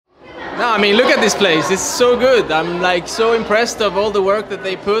No, I mean, look at this place. It's so good. I'm like so impressed of all the work that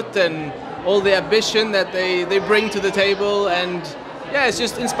they put and all the ambition that they bring to the table. And yeah, it's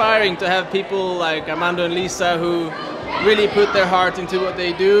just inspiring to have people like Armando and Lisa who really put their heart into what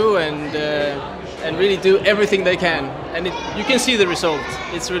they do and really do everything they can. And you can see the result.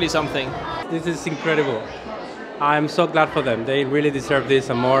 It's really something. This is incredible. I'm so glad for them. They really deserve this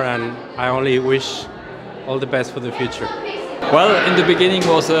and more, and I only wish all the best for the future. Well, in the beginning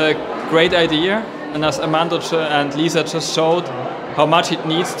was a great idea, and as Armando and Lisa just showed how much it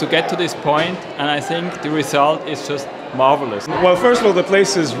needs to get to this point, and I think the result is just marvelous. Well, first of all, the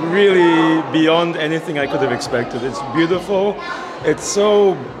place is really beyond anything I could have expected. It's beautiful, it's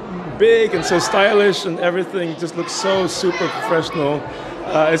so big and so stylish, and everything just looks so super professional.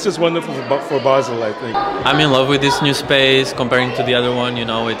 It's just wonderful for Basel, I think. I'm in love with this new space comparing to the other one, you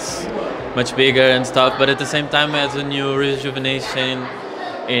know, it's much bigger and stuff, but at the same time it has a new rejuvenation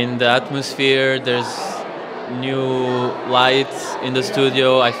in the atmosphere. There's new lights in the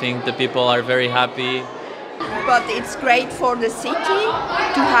studio. I think the people are very happy. But it's great for the city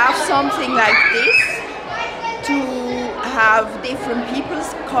to have something like this, to have different people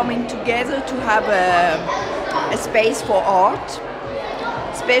coming together, to have a space for art,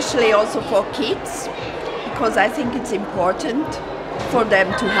 especially also for kids, because I think it's important for them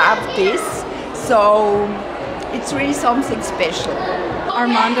to have this. So it's really something special.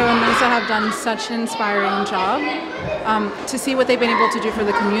 Armando and Lisa have done such an inspiring job. To see what they've been able to do for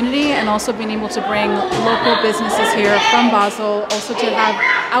the community, and also being able to bring local businesses here from Basel, also to have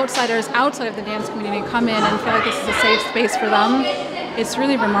outsiders outside of the dance community come in and feel like this is a safe space for them. It's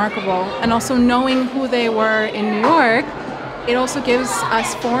really remarkable. And also knowing who they were in New York, it also gives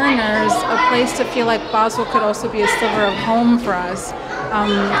us foreigners a place to feel like Basel could also be a sliver of home for us,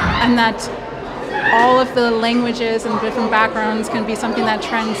 and that all of the languages and different backgrounds can be something that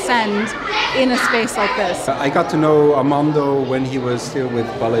transcend in a space like this. I got to know Armando when he was still with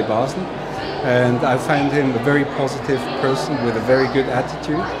Ballet Basel, and I found him a very positive person with a very good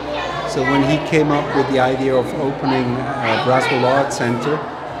attitude. So when he came up with the idea of opening Braswell Art Center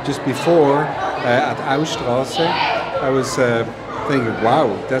just before at Ausstrasse, I was thinking, wow,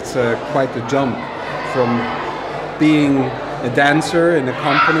 that's quite a jump from being a dancer in a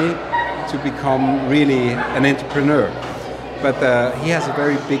company to become really an entrepreneur. But he has a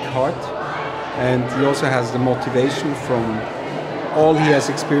very big heart, and he also has the motivation from all he has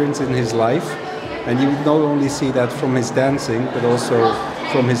experienced in his life. And you would not only see that from his dancing, but also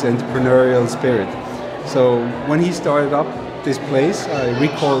from his entrepreneurial spirit. So when he started up this place, I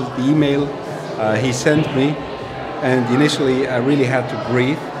recall the email he sent me, and initially I really had to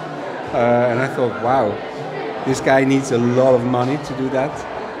breathe. And I thought, wow, this guy needs a lot of money to do that.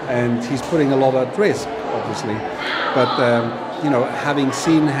 And he's putting a lot at risk, obviously. But you know, having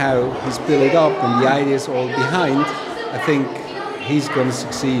seen how he's built it up and the ideas all behind, I think he's going to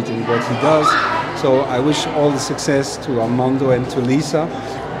succeed in what he does. So I wish all the success to Armando and to Lisa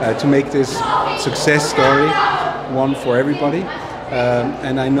to make this success story one for everybody.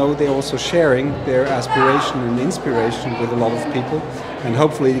 And I know they're also sharing their aspiration and inspiration with a lot of people. And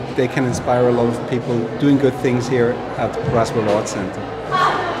hopefully they can inspire a lot of people doing good things here at Braswell Art Center.